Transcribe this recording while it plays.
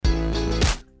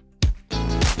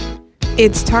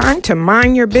It's time to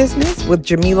mind your business with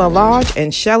Jamillah Lodge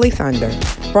and Shelly Thunder.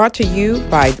 Brought to you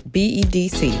by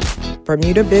BEDC.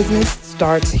 Bermuda Business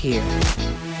starts here.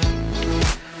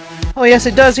 Oh, yes,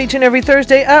 it does. Each and every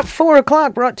Thursday at 4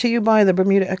 o'clock. Brought to you by the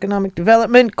Bermuda Economic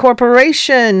Development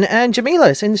Corporation. And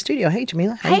Jamillah is in the studio. Hey,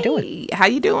 Jamillah. How you doing? How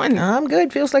you doing? I'm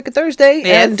good. Feels like a Thursday.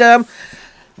 Yes. And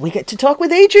we get to talk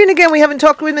with Adrian again. We haven't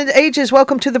talked with him in ages.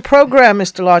 Welcome to the program,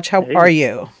 Mr. Lodge. How are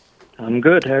you? I'm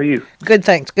good. How are you? Good,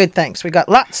 thanks. Good, thanks. We got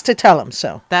lots to tell him,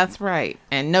 so. That's right.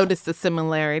 And notice the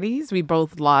similarities. We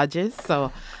both lodges,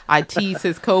 so I tease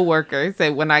his coworkers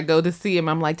that when I go to see him,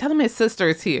 I'm like, tell him his sister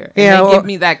is here. And they give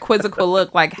me that quizzical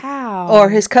look like, how? Or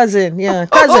his cousin, yeah.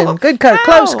 Cousin, good cousin,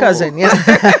 close cousin, yeah.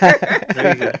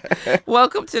 There you go.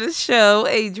 Welcome to the show,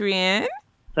 Adrian.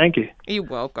 Thank you. You're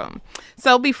welcome.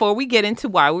 So before we get into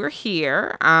why we're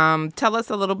here, tell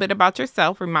us a little bit about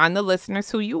yourself. Remind the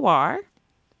listeners who you are.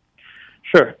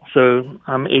 Sure. So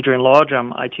I'm Adrian Lodge.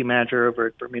 I'm IT manager over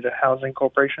at Bermuda Housing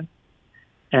Corporation.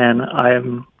 And I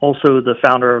am also the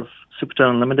founder of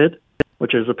Supatone Limited,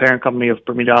 which is a parent company of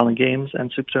Bermuda Island Games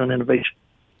and Supatone Innovation.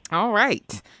 All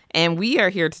right. And we are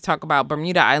here to talk about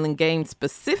Bermuda Island Games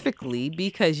specifically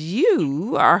because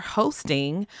you are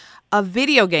hosting a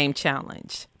video game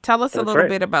challenge. Tell us a little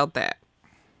bit about that.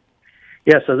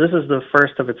 Yeah, so this is the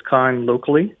first of its kind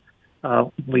locally.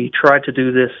 We tried to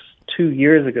do this 2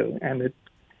 years ago, and it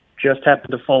just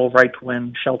happened to fall right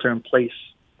when shelter in place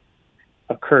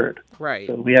occurred. Right.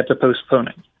 So we had to postpone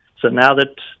it. So now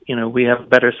that, we have a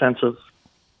better sense of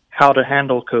how to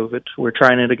handle COVID, we're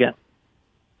trying it again.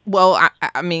 Well,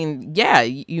 I mean, yeah,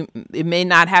 it may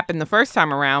not happen the first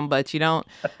time around, but you don't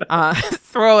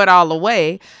throw it all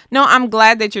away. No, I'm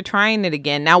glad that you're trying it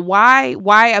again. Now, why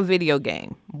a video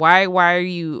game? Why are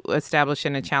you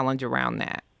establishing a challenge around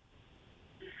that?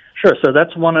 Sure. So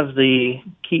that's one of the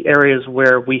key areas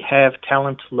where we have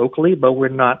talent locally, but we're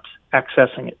not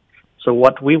accessing it. So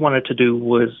what we wanted to do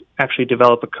was actually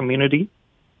develop a community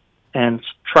and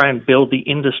try and build the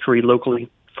industry locally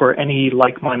for any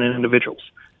like-minded individuals.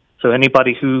 So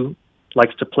anybody who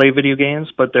likes to play video games,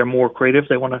 but they're more creative,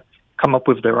 they want to come up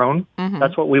with their own. Mm-hmm.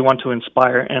 That's what we want to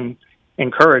inspire and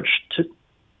encourage to,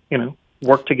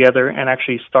 work together and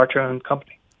actually start your own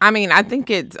company. I mean, I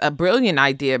think it's a brilliant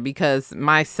idea because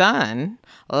my son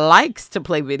likes to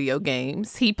play video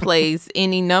games. He plays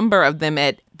any number of them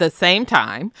at the same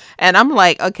time. And I'm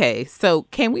like, okay, so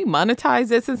can we monetize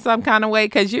this in some kind of way?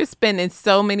 Because you're spending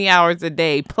so many hours a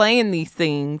day playing these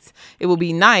things. It would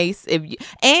be nice if you,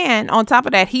 and on top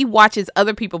of that, he watches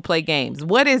other people play games.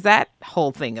 What is that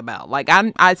whole thing about? Like,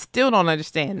 I still don't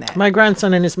understand that. My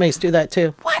grandson and his mates do that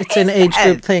too. It's an age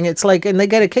group thing. It's like, and they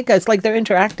get a kick out. It's like they're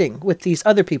interacting with these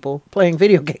other people playing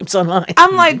video games online.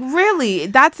 I'm like, really?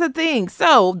 That's the thing.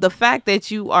 So the fact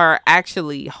that you are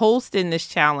actually hosting this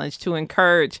challenge to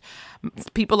encourage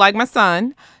people like my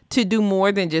son to do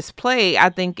more than just play, I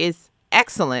think is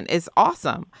excellent. It's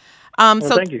awesome. So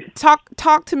thank you.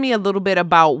 Talk to me a little bit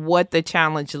about what the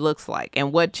challenge looks like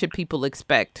and what should people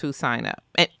expect to sign up?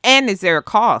 And is there a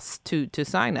cost to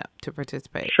sign up to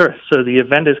participate? Sure. So the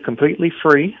event is completely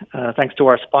free. Thanks to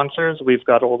our sponsors, we've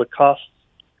got all the costs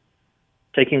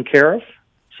taken care of.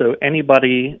 So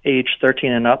anybody age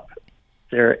 13 and up,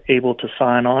 they're able to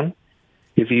sign on.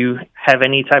 If you have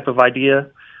any type of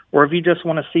idea, or if you just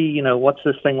want to see, what's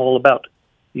this thing all about,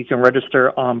 you can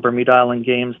register on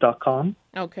BermudaIslandGames.com.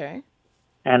 Okay.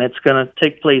 And it's going to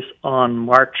take place on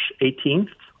March 18th.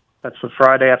 That's the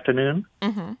Friday afternoon.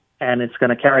 Mm-hmm. And it's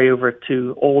going to carry over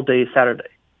to all day Saturday.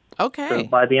 Okay. So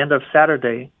by the end of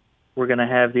Saturday, we're going to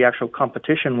have the actual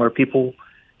competition where people,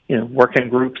 work in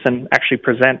groups and actually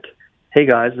present, hey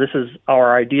guys, this is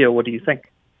our idea. What do you think?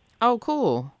 Oh,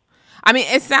 cool. I mean,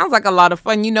 it sounds like a lot of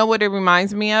fun. You know what it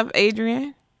reminds me of,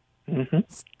 Adrian? Mm-hmm.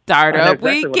 Startup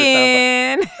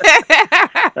Weekend.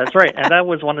 Like. That's right. And that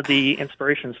was one of the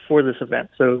inspirations for this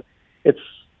event. So it's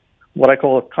what I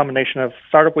call a combination of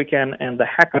Startup Weekend and the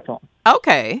hackathon.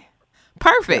 Okay.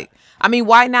 Perfect. Yeah. I mean,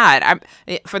 why not?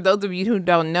 For those of you who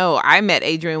don't know, I met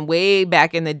Adrian way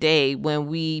back in the day when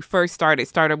we first started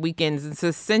Startup Weekends. It's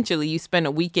essentially you spend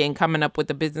a weekend coming up with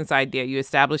a business idea. You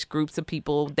establish groups of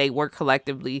people. They work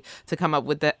collectively to come up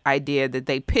with the idea that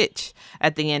they pitch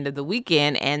at the end of the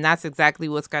weekend. And that's exactly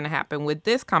what's going to happen with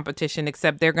this competition,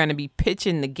 except they're going to be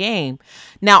pitching the game.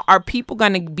 Now, are people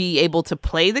going to be able to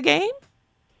play the game?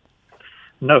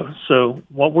 No. So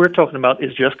what we're talking about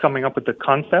is just coming up with the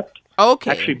concept.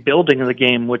 Okay. Actually building the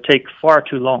game would take far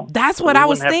too long. That's what I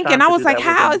was thinking. I was like,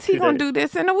 how is he going to do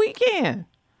this in a weekend?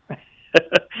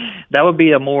 That would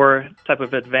be a more type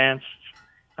of advanced.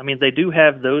 I mean, they do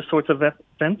have those sorts of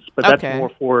events, but that's more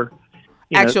for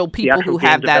actual people who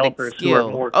have that skill. Who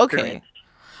are more experienced.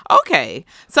 Okay.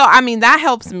 So, I mean, that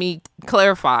helps me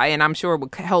clarify, and I'm sure it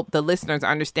would help the listeners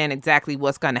understand exactly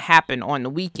what's going to happen on the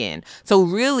weekend. So,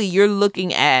 really, you're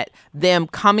looking at them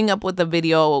coming up with a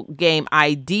video game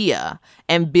idea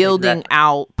and building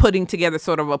out, putting together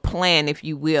sort of a plan, if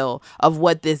you will, of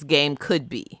what this game could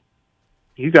be.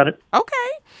 You got it. Okay.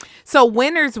 So,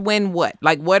 winners win what?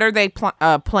 Like, what are they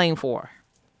playing for?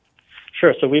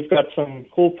 Sure. So, we've got some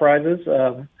cool prizes.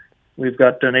 We've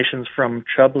got donations from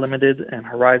Chubb Limited and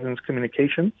Horizons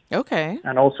Communications. Okay.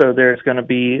 And also there's going to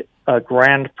be a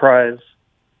grand prize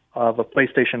of a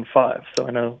PlayStation 5. So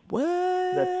I know.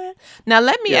 What? Now,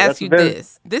 let me ask you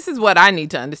this. This is what I need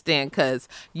to understand, because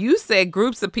you said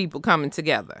groups of people coming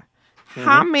together. Mm-hmm.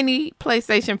 How many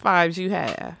PlayStation 5s you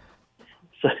have?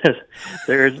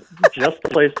 There's just the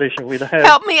PlayStation we have.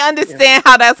 Help me understand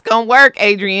how that's going to work,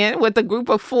 Adrian, with a group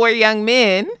of 4 young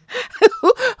men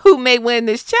who may win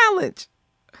this challenge.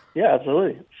 Yeah,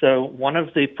 absolutely. So one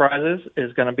of the prizes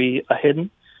is going to be a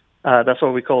hidden. That's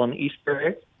what we call an Easter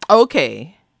egg.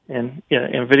 Okay. In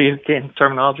video game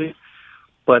terminology.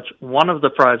 But one of the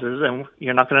prizes, and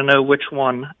you're not going to know which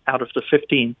one out of the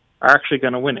 15 are actually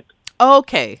going to win it.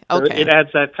 Okay. So it adds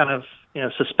that kind of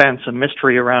suspense and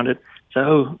mystery around it.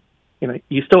 So,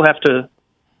 you still have to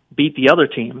beat the other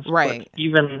teams. Right. But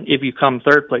even if you come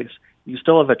third place, you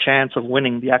still have a chance of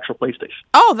winning the actual PlayStation.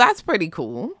 Oh, that's pretty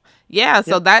cool. Yeah,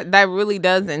 so that really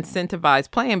does incentivize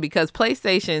playing, because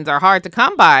PlayStations are hard to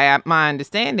come by, at my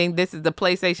understanding. This is the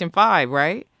PlayStation 5,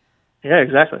 right? Yeah,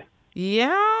 exactly.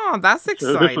 Yeah, that's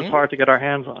exciting. So this is hard to get our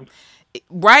hands on.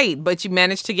 Right, but you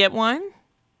managed to get one?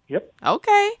 Yep.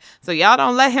 Okay. So y'all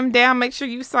don't let him down. Make sure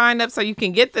you sign up so you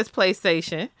can get this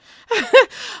PlayStation.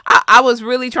 I was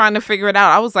really trying to figure it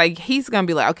out. I was like, he's going to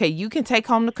be like, okay, you can take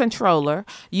home the controller.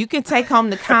 You can take home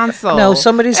the console. No,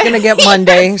 somebody's going to get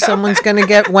Monday. Someone's going to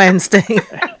get Wednesday.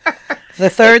 The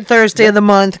third Thursday of the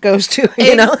month goes to,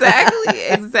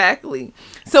 Exactly.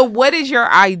 So what is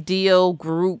your ideal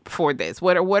group for this?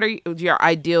 What are your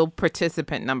ideal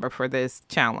participant number for this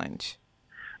challenge?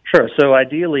 Sure. So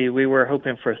ideally, we were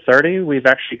hoping for 30. We've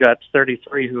actually got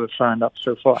 33 who have signed up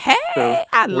so far. Hey, so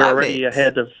I love it. We're already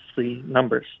ahead of the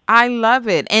numbers. I love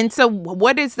it. And so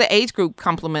what is the age group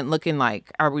complement looking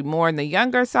like? Are we more on the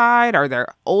younger side? Are there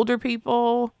older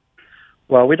people?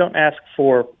 Well, we don't ask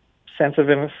for sensitive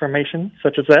information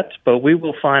such as that, but we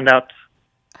will find out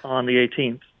on the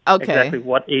 18th exactly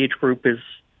what age group is,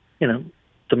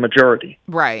 the majority.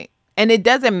 Right. And it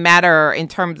doesn't matter in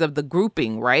terms of the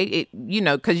grouping, right?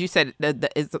 Because you said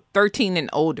it's 13 and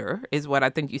older is what I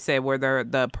think you said were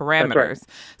the parameters. Right.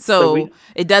 So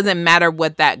it doesn't matter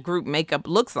what that group makeup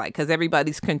looks like, because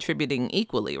everybody's contributing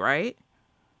equally, right?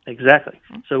 Exactly.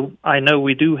 So I know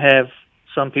we do have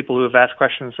some people who have asked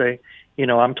questions, say,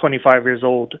 I'm 25 years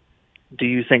old. Do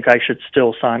you think I should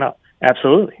still sign up?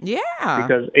 Absolutely. Yeah.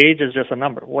 Because age is just a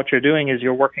number. What you're doing is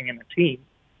you're working in a team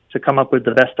to come up with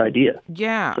the best idea.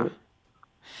 Yeah. So,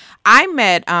 I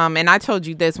met, and I told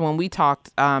you this when we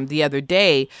talked the other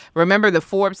day. Remember, the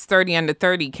Forbes 30 Under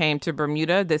 30 came to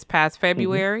Bermuda this past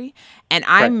February, and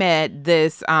I met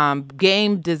this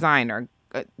game designer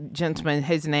gentleman.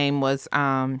 His name was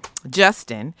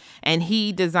Justin, and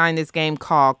he designed this game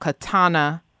called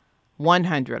Katana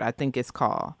 100, I think it's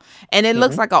called. And it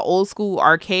looks like an old school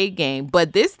arcade game,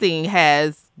 but this thing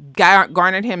has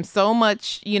garnered him so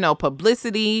much,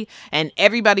 publicity, and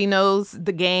everybody knows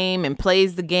the game and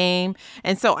plays the game.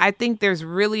 And so I think there's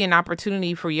really an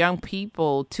opportunity for young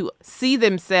people to see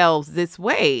themselves this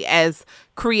way, as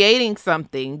creating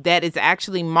something that is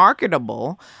actually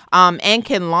marketable and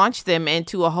can launch them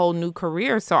into a whole new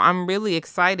career. So I'm really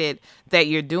excited that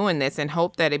you're doing this and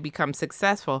hope that it becomes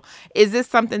successful. Is this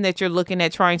something that you're looking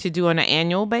at trying to do on an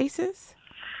annual basis?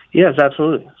 Yes,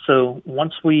 absolutely. So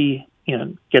once we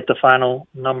get the final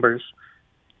numbers,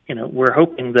 we're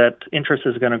hoping that interest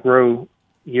is going to grow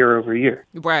year over year.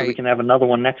 Right. So we can have another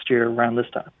one next year around this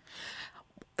time.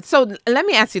 So let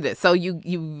me ask you this. So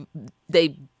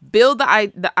they build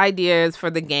the ideas for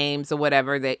the games or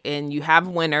whatever, and you have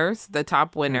winners, the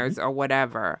top winners or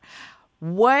whatever.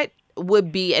 What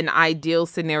would be an ideal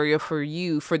scenario for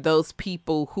you, for those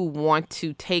people who want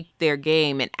to take their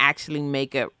game and actually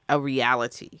make it a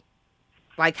reality?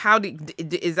 Like,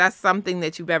 is that something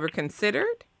that you've ever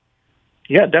considered?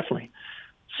 Yeah, definitely.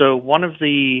 So one of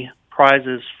the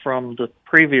prizes from the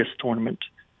previous tournament,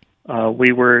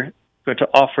 we were going to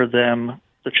offer them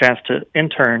the chance to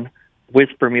intern with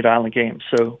Bermuda Island Games.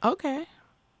 So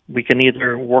we can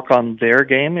either work on their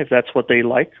game if that's what they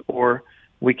like, or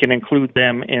we can include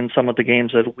them in some of the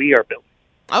games that we are building.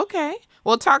 Okay.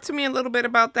 Well, talk to me a little bit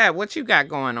about that. What you got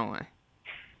going on?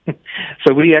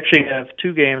 So we actually have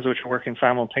two games which are working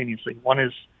simultaneously. One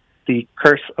is the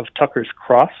Curse of Tucker's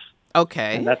Cross.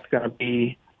 Okay. And that's going to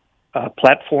be a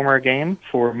platformer game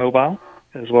for mobile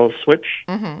as well as Switch.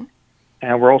 Mm-hmm.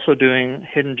 And we're also doing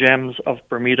Hidden Gems of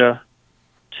Bermuda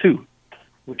 2,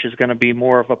 which is going to be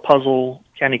more of a puzzle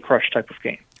Candy Crush type of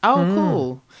game. Oh,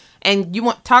 cool. And you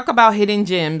want talk about Hidden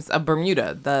Gems of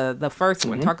Bermuda, the first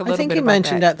one. Talk a little bit about that. I think he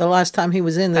mentioned that the last time he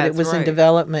was in, that That's it was in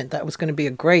development. That was going to be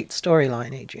a great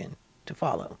storyline, Adrian, to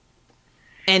follow.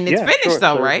 And it's finished,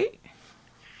 though, right?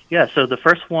 Yeah, so the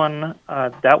first one,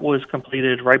 that was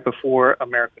completed right before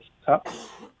America's Cup.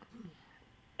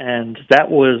 And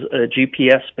that was a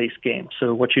GPS-based game.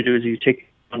 So what you do is you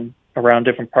take around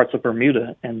different parts of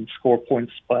Bermuda and score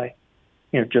points by,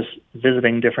 just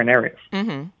visiting different areas.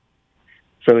 Mm-hmm.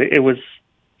 So it was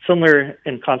similar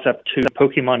in concept to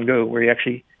Pokemon Go, where you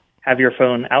actually have your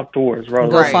phone outdoors.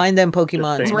 Rather Go than find them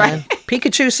Pokemons, man.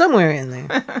 Pikachu somewhere in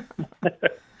there.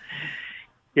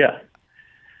 Yeah.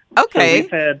 Okay. So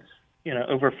we've had,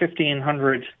 over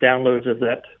 1,500 downloads of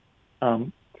that.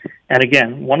 And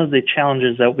again, one of the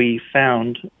challenges that we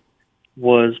found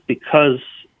was because,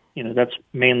 that's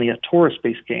mainly a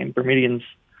tourist-based game, Bermudians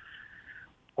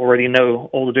already know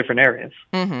all the different areas.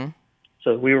 Mm-hmm.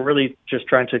 So we were really just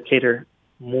trying to cater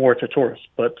more to tourists.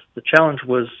 But the challenge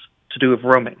was to do with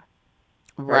roaming.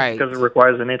 Right. Because it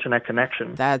requires an internet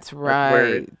connection. That's right.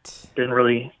 Where it didn't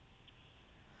really...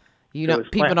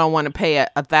 people don't want to pay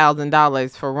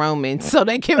 $1,000 for roaming so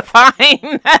they can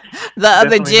find the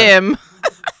other gym.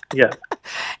 Yeah.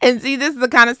 And see, this is the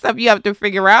kind of stuff you have to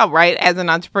figure out, right? As an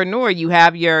entrepreneur, you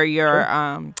have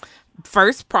your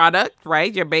first product,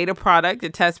 right? Your beta product,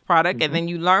 your test product, and then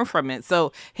you learn from it.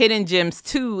 So Hidden Gems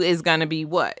 2 is going to be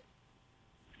what?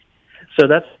 So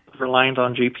that's reliant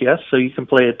on GPS, so you can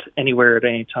play it anywhere at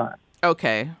any time.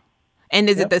 Okay. And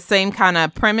is it the same kind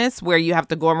of premise where you have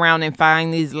to go around and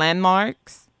find these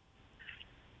landmarks?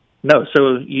 No,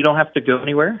 so you don't have to go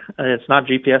anywhere. It's not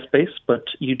GPS-based, but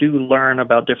you do learn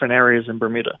about different areas in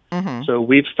Bermuda. Mm-hmm. So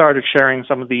we've started sharing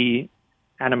some of the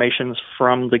animations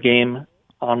from the game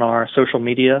on our social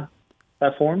media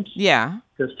platforms. Yeah.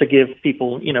 Just to give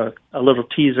people, a little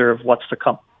teaser of what's to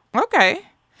come. Okay.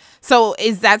 So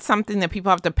is that something that people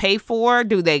have to pay for?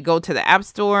 Do they go to the App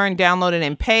Store and download it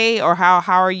and pay? Or how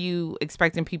are you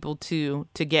expecting people to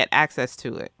get access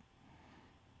to it?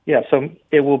 Yeah, so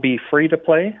it will be free to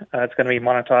play. It's going to be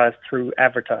monetized through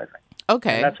advertising.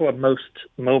 Okay. And that's what most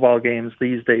mobile games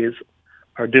these days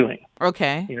are doing.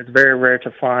 Okay. It's very rare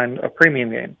to find a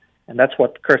premium game. And that's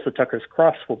what Curse of Tucker's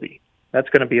Cross will be. That's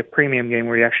going to be a premium game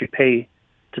where you actually pay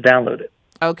to download it.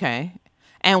 Okay.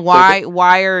 And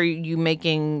why are you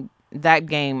making that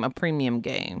game a premium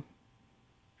game?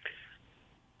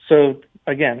 So,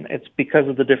 again, it's because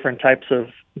of the different types of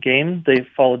game. They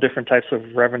follow different types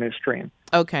of revenue stream.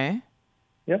 Okay.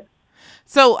 Yep.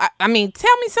 So, tell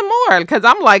me some more, because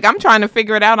I'm trying to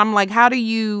figure it out. I'm like, how do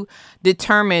you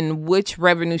determine which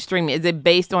revenue stream? Is it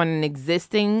based on an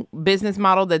existing business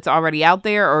model that's already out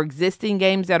there or existing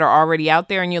games that are already out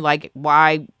there? And you're like,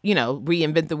 why,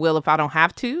 reinvent the wheel if I don't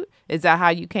have to? Is that how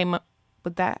you came up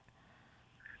with that?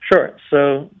 Sure.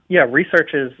 So,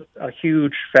 research is a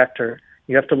huge factor.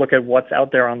 You have to look at what's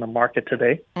out there on the market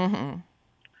today. Mm-hmm.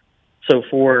 So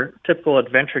for typical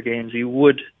adventure games, you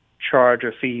would charge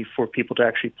a fee for people to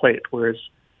actually play it, whereas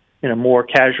more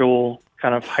casual,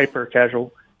 kind of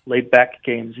hyper-casual, laid-back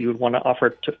games, you would want to offer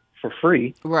it for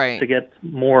free to get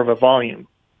more of a volume.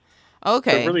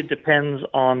 Okay. So it really depends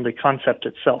on the concept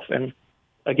itself. And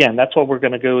again, that's what we're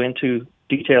going to go into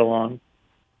detail on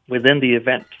within the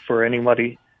event for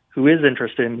anybody who is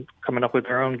interested in coming up with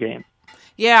their own game.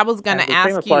 Yeah, I was going to ask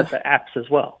you. The same applies to apps as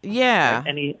well. Yeah. Like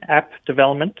any app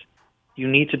development, you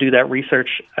need to do that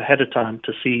research ahead of time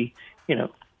to see,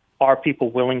 are people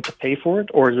willing to pay for it,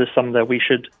 or is this something that we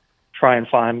should try and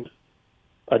find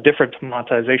a different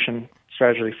monetization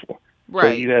strategy for?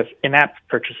 Right. So you have in-app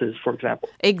purchases, for example.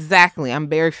 Exactly. I'm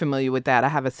very familiar with that. I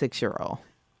have a 6-year-old.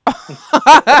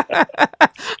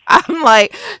 I'm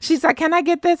like, she's like, can I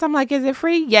get this? I'm like, is it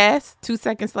free? Yes. 2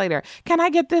 seconds later, can I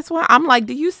get this one? I'm like,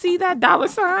 do you see that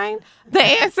 $sign? The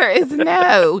answer is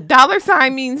no.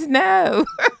 $sign means no.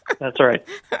 That's right.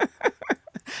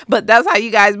 But that's how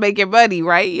you guys make your money,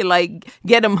 right? You like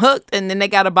get them hooked, and then they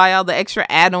got to buy all the extra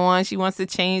add-ons. She wants to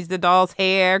change the doll's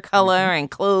hair color and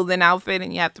clothes and outfit,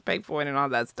 and you have to pay for it and all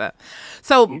that stuff.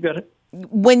 So you got it.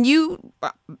 When you,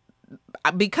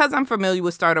 because I'm familiar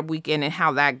with Startup Weekend and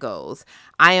how that goes,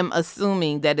 I am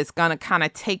assuming that it's going to kind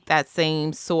of take that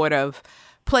same sort of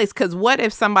place? Because what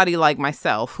if somebody like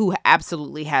myself, who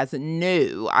absolutely has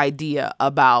no idea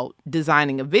about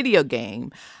designing a video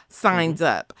game, signs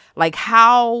up? Like,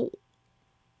 how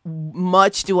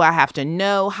much do I have to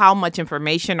know? How much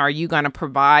information are you going to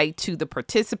provide to the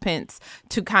participants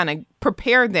to kind of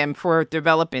prepare them for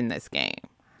developing this game?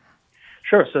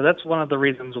 Sure. So that's one of the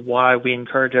reasons why we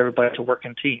encourage everybody to work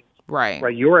in teams. Right.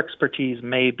 Your expertise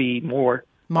may be more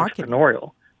Marketing.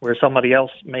 entrepreneurial, where somebody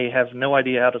else may have no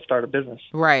idea how to start a business,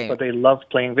 Right. but they love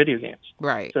playing video games.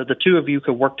 Right. So the two of you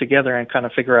could work together and kind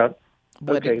of figure out,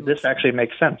 this actually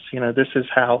makes sense. This is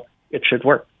how it should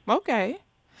work. Okay.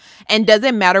 And does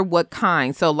it matter what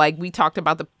kind? So like we talked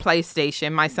about the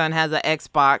PlayStation, my son has an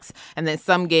Xbox, and then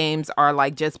some games are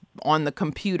like just on the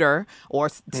computer or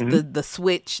the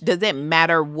Switch. Does it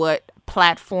matter what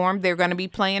platform they're going to be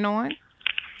playing on?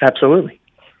 Absolutely.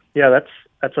 Yeah,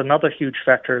 that's another huge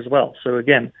factor as well. So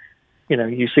again,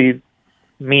 you see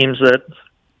memes that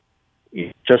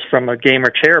just from a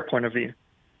gamer chair point of view,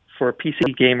 for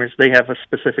PC gamers, they have a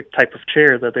specific type of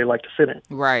chair that they like to sit in.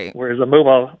 Right. Whereas a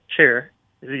mobile chair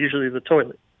is usually the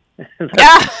toilet.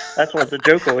 That's what the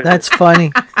joke always That's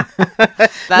funny.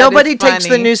 Nobody takes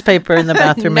the newspaper in the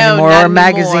bathroom anymore or a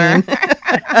magazine.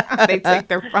 They take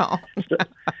their phone.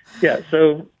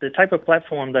 So the type of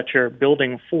platform that you're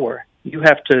building for, you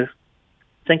have to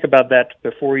think about that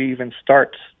before you even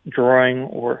start drawing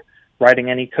or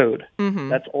writing any code.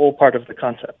 That's all part of the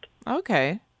concept.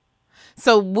 Okay.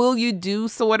 So will you do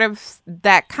sort of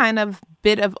that kind of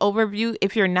bit of overview?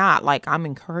 If you're not, like, I'm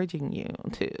encouraging you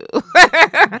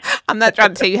to. I'm not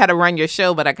trying to tell you how to run your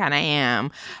show, but I kind of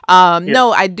am.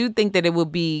 No, I do think that it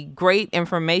would be great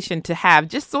information to have,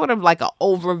 just sort of like an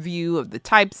overview of the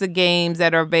types of games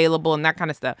that are available and that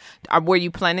kind of stuff. Were you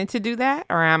planning to do that,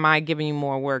 or am I giving you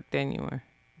more work than you were?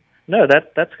 No,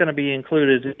 that's going to be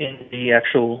included in the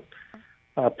actual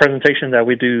presentation that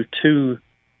we do to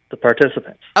the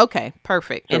participants. Okay,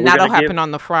 perfect. So and that'll happen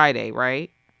on the Friday,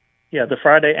 right? Yeah, the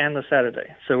Friday and the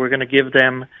Saturday. So we're going to give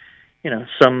them,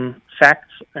 some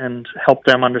facts and help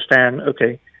them understand,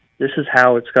 okay, this is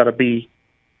how it's got to be,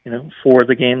 for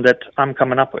the game that I'm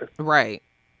coming up with. Right.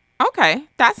 Okay,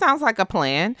 that sounds like a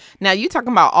plan. Now, you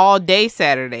talking about all day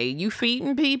Saturday. You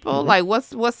feeding people? Like,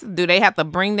 what's do they have to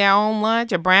bring their own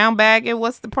lunch, a brown bag?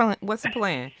 What's the plan?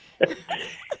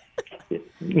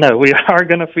 No, we are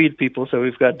going to feed people. So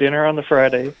we've got dinner on the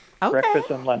Friday,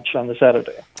 breakfast and lunch on the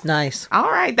Saturday. Nice. All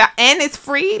right. And it's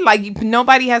free. Like,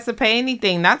 nobody has to pay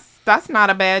anything. That's not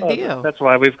a bad deal. That's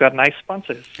why we've got nice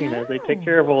sponsors. They take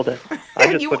care of all that.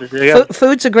 I just put it together.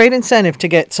 Food's a great incentive to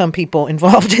get some people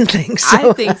involved in things.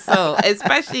 So. I think so.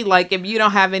 Especially like if you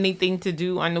don't have anything to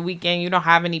do on the weekend, you don't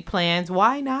have any plans,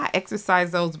 why not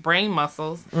exercise those brain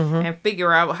muscles and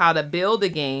figure out how to build a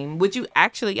game, which you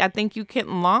actually, I think you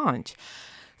can launch.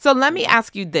 So let me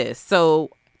ask you this. So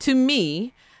to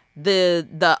me,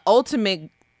 the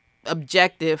ultimate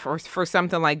objective for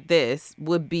something like this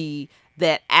would be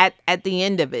that at the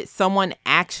end of it, someone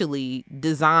actually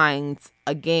designs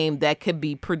a game that could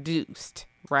be produced,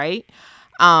 right?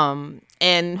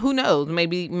 And who knows,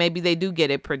 maybe they do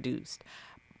get it produced.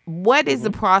 What is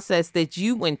the process that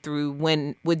you went through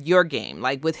with your game,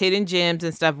 like with Hidden Gems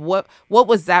and stuff? What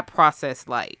was that process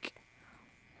like?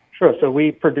 Sure. So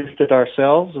we produced it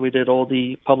ourselves. We did all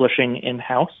the publishing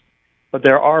in-house, but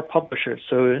there are publishers.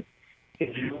 So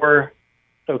if you're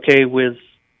okay with,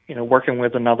 working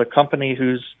with another company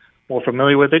who's more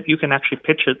familiar with it, you can actually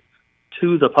pitch it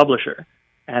to the publisher.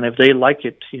 And if they like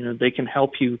it, they can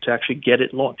help you to actually get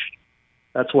it launched.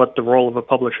 That's what the role of a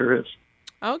publisher is.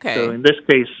 Okay. So in this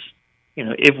case,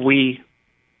 if we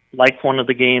like one of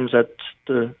the games that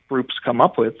the groups come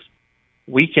up with,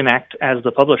 we can act as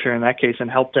the publisher in that case and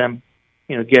help them,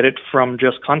 get it from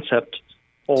just concept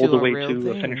all the way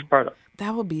to a finished product.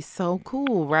 That would be so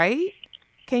cool, right?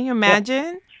 Can you imagine?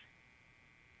 Yeah.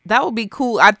 That would be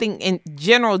cool. I think in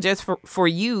general, just for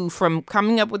you, from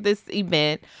coming up with this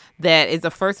event that is the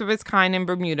first of its kind in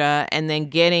Bermuda, and then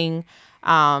getting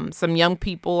some young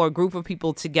people or group of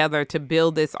people together to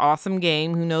build this awesome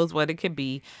game, who knows what it could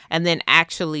be, and then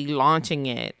actually launching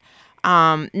it.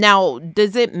 Now,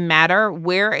 does it matter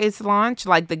where it's launched?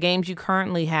 Like the games you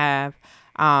currently have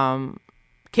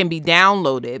can be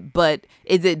downloaded, but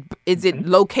is it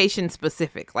location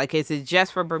specific? Like, is it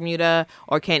just for Bermuda,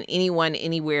 or can anyone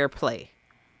anywhere play?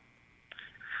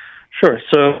 Sure.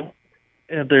 So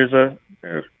there's a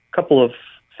couple of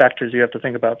factors you have to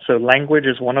think about. So language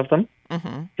is one of them.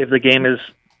 If the game is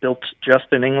built just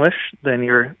in English, then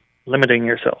you're limiting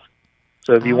yourself.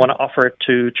 So if you want to offer it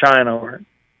to China or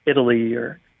Italy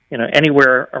or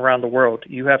anywhere around the world,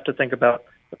 you have to think about,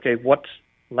 okay, what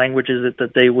language is it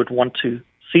that they would want to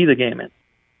see the game in?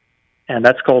 And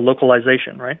that's called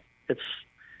localization, right?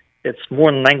 It's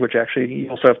more than language, actually. You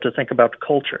also have to think about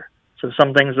culture. So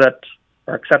some things that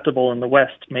are acceptable in the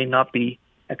West may not be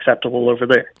acceptable over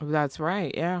there. That's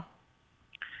right, yeah.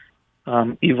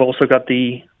 You've also got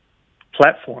the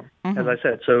platform, as I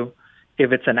said. So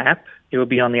if it's an app, it would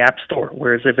be on the App Store.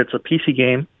 Whereas if it's a PC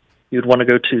game, you'd want to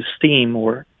go to Steam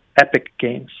or Epic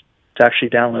Games to actually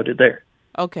download it there.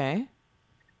 Okay.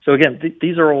 So again,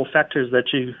 these are all factors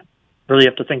that you really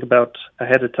have to think about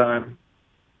ahead of time.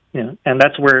 You know, and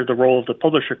that's where the role of the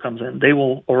publisher comes in. They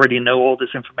will already know all this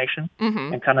information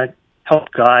and kind of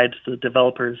help guide the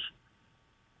developers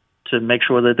to make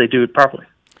sure that they do it properly.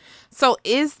 So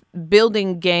is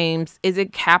building games, is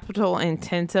it capital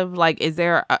intensive? Like, is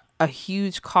there a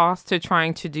huge cost to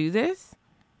trying to do this?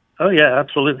 Oh, yeah,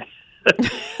 absolutely.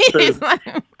 So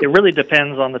it really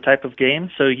depends on the type of game.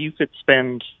 So you could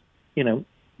spend,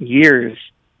 years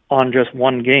on just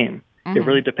one game. It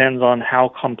really depends on how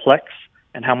complex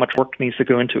and how much work needs to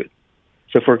go into it.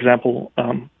 So, for example,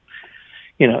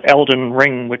 Elden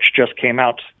Ring, which just came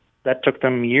out, that took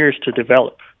them years to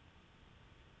develop,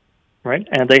 right?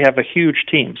 And they have a huge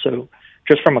team. So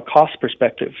just from a cost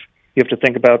perspective, you have to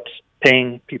think about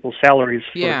paying people's salaries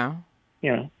for,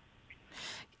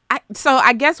 So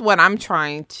I guess what I'm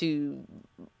trying to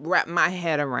wrap my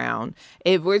head around,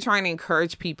 if we're trying to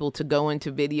encourage people to go into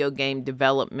video game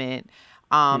development,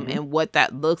 and what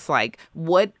that looks like,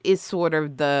 what is sort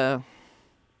of the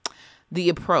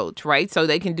approach, right? So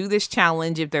they can do this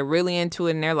challenge if they're really into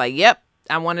it and they're like, yep,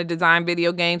 I want to design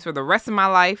video games for the rest of my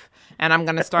life and I'm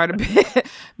going to start a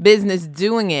business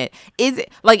doing it. Is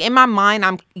it like, in my mind,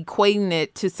 I'm equating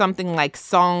it to something like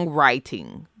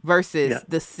songwriting versus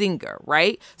the singer,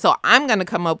 right? So I'm going to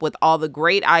come up with all the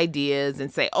great ideas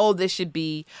and say, oh, this should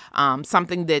be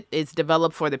something that is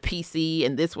developed for the PC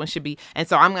and this one should be. And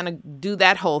so I'm going to do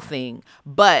that whole thing.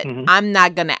 But I'm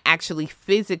not going to actually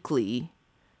physically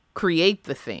create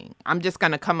the thing. I'm just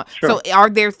going to come up. Sure. So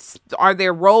are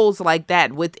there roles like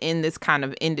that within this kind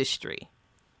of industry?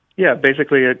 Yeah,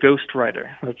 basically a ghostwriter.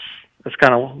 That's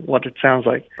kind of what it sounds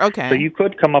like. Okay. So you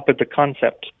could come up with the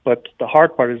concept, but the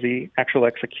hard part is the actual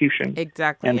execution.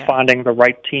 Exactly. And finding the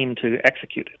right team to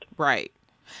execute it. Right.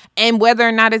 And whether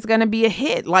or not it's going to be a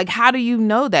hit. Like, how do you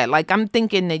know that? Like, I'm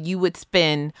thinking that you would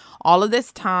spend all of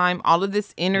this time, all of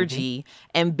this energy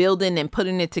and building and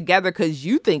putting it together because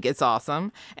you think it's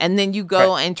awesome. And then you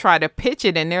go and try to pitch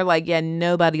it and they're like, yeah,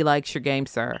 nobody likes your game,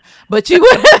 sir. But you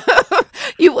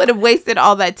would have wasted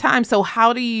all that time. So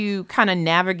how do you kind of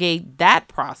navigate that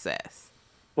process?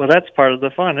 Well, that's part of the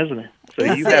fun, isn't it? So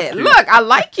you have to... Look, I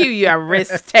like you, you're a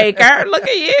risk taker. Look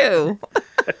at you.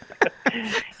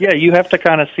 Yeah, you have to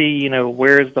kind of see,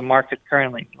 where is the market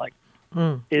currently? Like,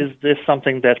 is this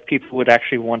something that people would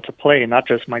actually want to play? Not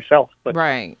just myself, but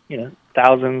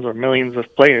thousands or millions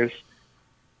of players.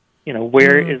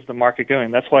 Where is the market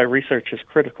going? That's why research is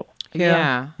critical.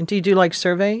 Yeah. And do you do like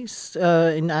surveys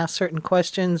and ask certain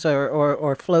questions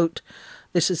or float?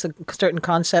 This is certain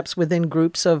concepts within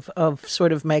groups of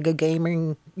sort of mega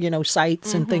gaming,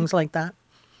 sites and things like that.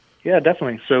 Yeah,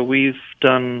 definitely. So we've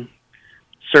done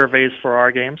surveys for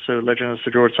our games. So Legend of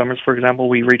Sir George Summers, for example,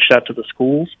 we reached out to the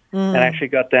schools and actually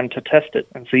got them to test it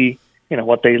and see,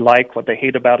 what they like, what they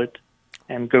hate about it,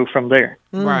 and go from there.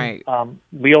 Right.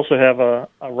 We also have a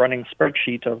running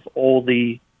spreadsheet of all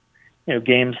the,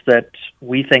 games that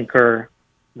we think are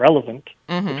relevant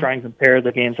to try and compare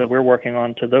the games that we're working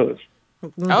on to those.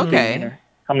 Okay.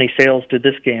 How many sales did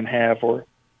this game have? Or,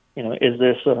 is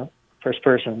this a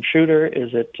first-person shooter?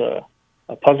 Is it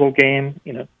a puzzle game?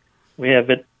 We have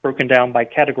it broken down by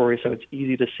category, so it's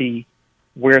easy to see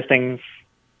where things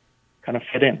kind of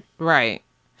fit in. Right.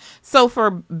 So for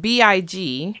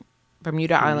BIG,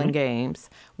 Bermuda Island Games,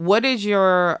 what is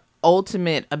your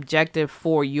ultimate objective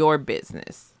for your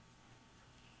business?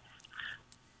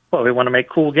 Well, we want to make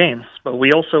cool games, but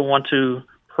we also want to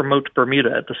promote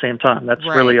Bermuda at the same time. That's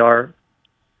really our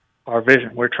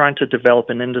vision. We're trying to develop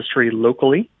an industry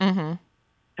locally, and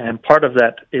part of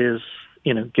that is,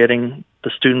 getting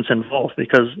the students involved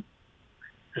because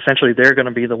essentially they're going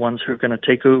to be the ones who are going to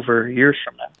take over years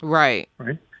from now. Right.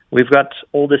 We've got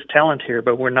all this talent here,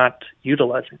 but we're not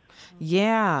utilizing it.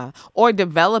 Yeah. Or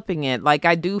developing it. Like,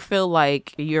 I do feel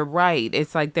like you're right.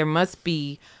 It's like there must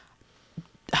be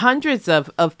hundreds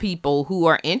of people who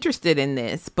are interested in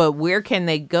this, but where can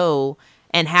they go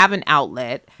and have an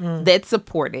outlet that's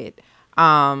supported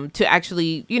to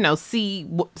actually, see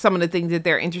some of the things that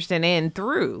they're interested in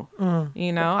through,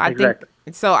 I think.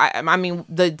 So, I mean,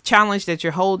 the challenge that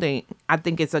you're holding, I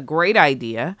think it's a great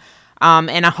idea.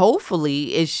 And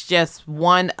hopefully it's just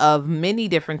one of many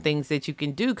different things that you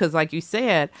can do. Because like you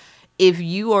said, if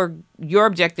your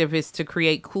objective is to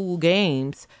create cool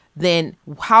games, then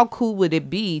how cool would it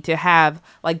be to have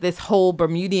like this whole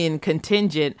Bermudian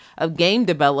contingent of game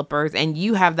developers, and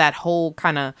you have that whole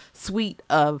kind of suite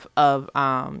of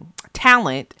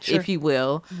talent, if you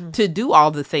will, to do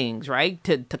all the things, right?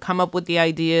 To come up with the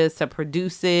ideas, to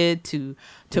produce it, to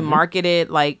market it.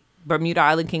 Like Bermuda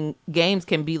Island Games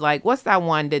can be like, what's that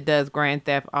one that does Grand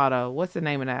Theft Auto? What's the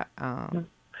name of that?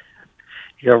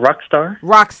 Yeah, Rockstar.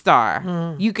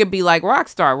 Rockstar. You could be like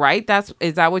Rockstar, right?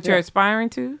 Is that what you're aspiring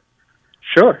to?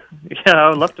 Sure. Yeah, I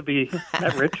would love to be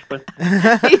that rich, but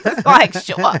He's like,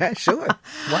 sure. Sure.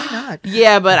 Why not?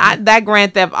 Yeah, but that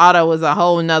Grand Theft Auto was a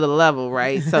whole nother level,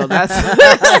 right? So that's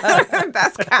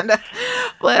that's kind of.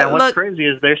 And what's crazy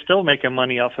is they're still making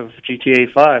money off of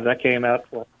GTA 5. That came out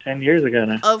 10 years ago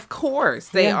now. Of course,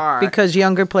 they are, because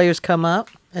younger players come up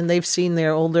and they've seen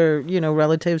their older,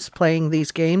 relatives playing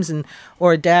these games,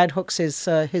 or a dad hooks his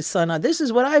son on. This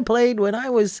is what I played when I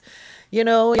was, in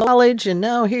college, and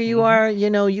now here you are.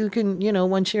 You can,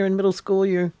 once you're in middle school,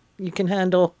 you can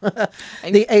handle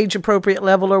the age appropriate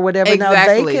level or whatever.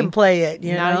 Exactly. Now they can play it.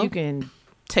 Now you can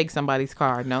take somebody's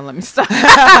car. No, let me stop.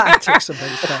 Take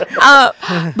somebody's car.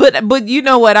 But you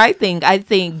know what I think? I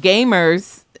think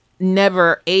gamers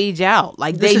never age out.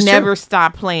 Like they never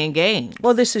stop playing games.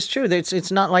 Well, this is true.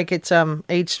 It's not like it's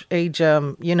age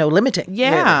limiting.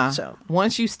 Yeah. Really, so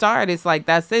once you start, it's like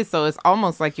that's it. So it's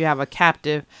almost like you have a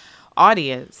captive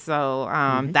audience. So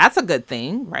that's a good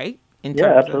thing, right? In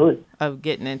terms absolutely. Of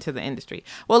getting into the industry.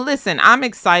 Well, listen, I'm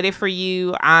excited for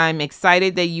you. I'm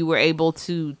excited that you were able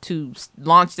to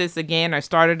launch this again or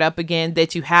start it up again,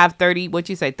 that you have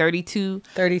 33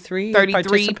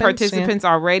 participants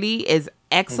already is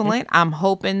excellent. I'm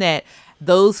hoping that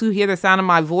those who hear the sound of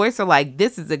my voice are like,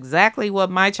 this is exactly what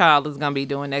my child is going to be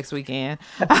doing next weekend.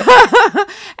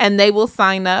 And they will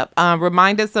sign up.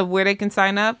 Remind us of where they can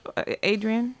sign up,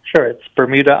 Adrian. Sure. It's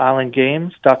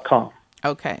BermudaIslandGames.com.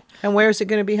 Okay. And where is it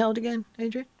going to be held again,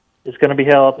 Adrian? It's going to be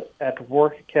held at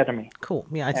Work Academy. Cool.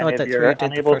 Yeah, I thought that's that's where where you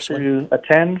did did the first one. If you're unable to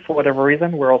attend for whatever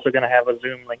reason, we're also going to have a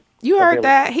Zoom link. You heard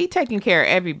that? He taking care of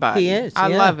everybody. He is. I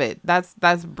love it.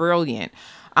 That's brilliant.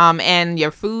 And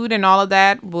your food and all of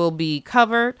that will be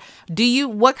covered.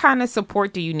 What kind of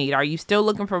support do you need? Are you still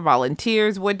looking for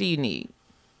volunteers? What do you need?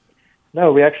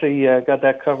 No, we actually got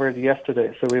that covered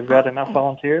yesterday, so we've got enough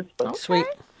volunteers. But, Okay. Sweet.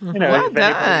 Well if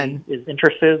done. anybody is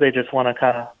interested, they just want to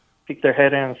kind of peek their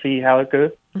head in and see how it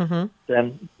goes,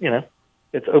 then,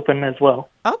 it's open as well.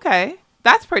 Okay.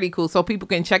 That's pretty cool. So people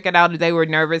can check it out if they were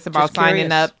nervous about Just signing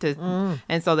curious. up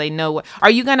and so they know what. Are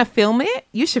you going to film it?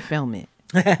 You should film it.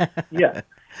 Yeah.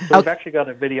 So we've actually got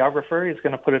a videographer. He's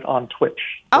going to put it on Twitch.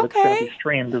 So it's going to be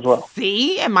streamed as well.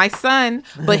 See? And my son,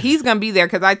 but he's going to be there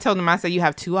because I told him, I said, you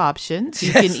have two options.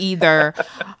 You can either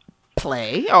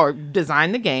play or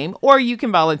design the game, or you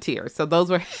can volunteer. So those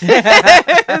were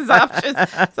his options.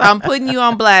 So I'm putting you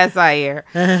on blast, Zaire.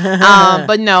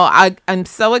 But no, I'm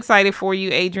so excited for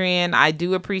you, Adrian. I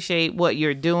do appreciate what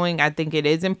you're doing. I think it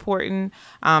is important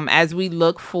as we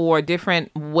look for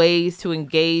different ways to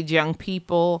engage young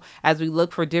people, as we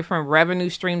look for different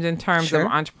revenue streams in terms of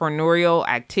entrepreneurial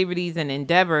activities and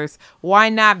endeavors. Why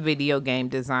not video game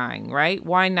design, right?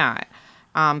 Why not?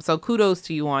 So kudos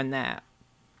to you on that.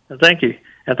 Thank you.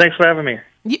 And thanks for having me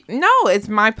here. No, it's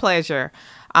my pleasure.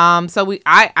 So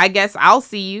I guess I'll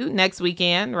see you next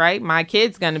weekend, right? My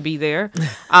kid's going to be there.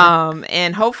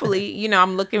 And hopefully,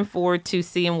 I'm looking forward to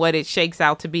seeing what it shakes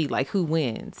out to be, like who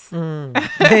wins.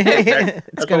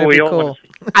 It's going to be cool.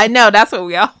 I know, that's what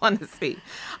we all want to see.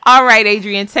 All right,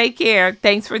 Adrian, take care.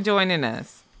 Thanks for joining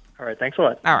us. All right, thanks a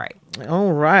lot. All right.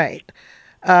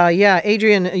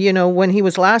 Adrian, when he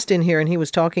was last in here and he was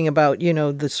talking about,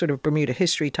 the sort of Bermuda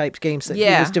history type games that he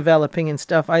was developing and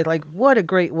stuff, what a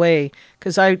great way,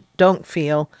 because I don't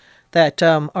feel that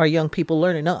our young people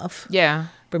learn enough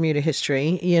Bermuda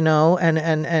history, and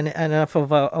enough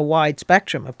of a wide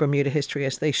spectrum of Bermuda history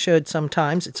as they should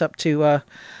sometimes. It's up to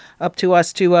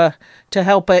us to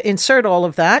help insert all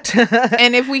of that.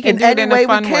 And if we can do it in a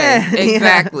fun way.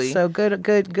 Exactly. Yeah. So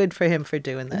good for him for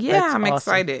doing that. Yeah, That's I'm awesome.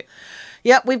 excited.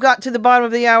 Yep, we've got to the bottom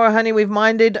of the hour, honey. We've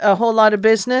minded a whole lot of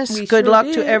business. Good luck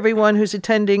to everyone who's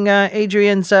attending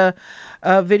Adrian's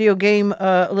video game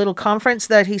little conference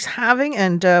that he's having.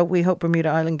 And we hope Bermuda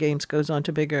Island Games goes on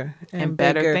to bigger and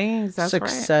better things. That's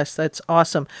success. Right. That's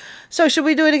awesome. So should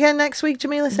we do it again next week,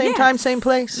 Jamillah? Same time, same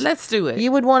place? Let's do it.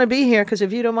 You would want to be here because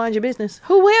if you don't mind your business.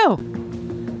 Who will?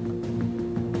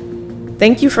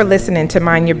 Thank you for listening to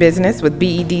Mind Your Business with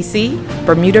BEDC.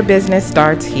 Bermuda Business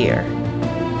starts here.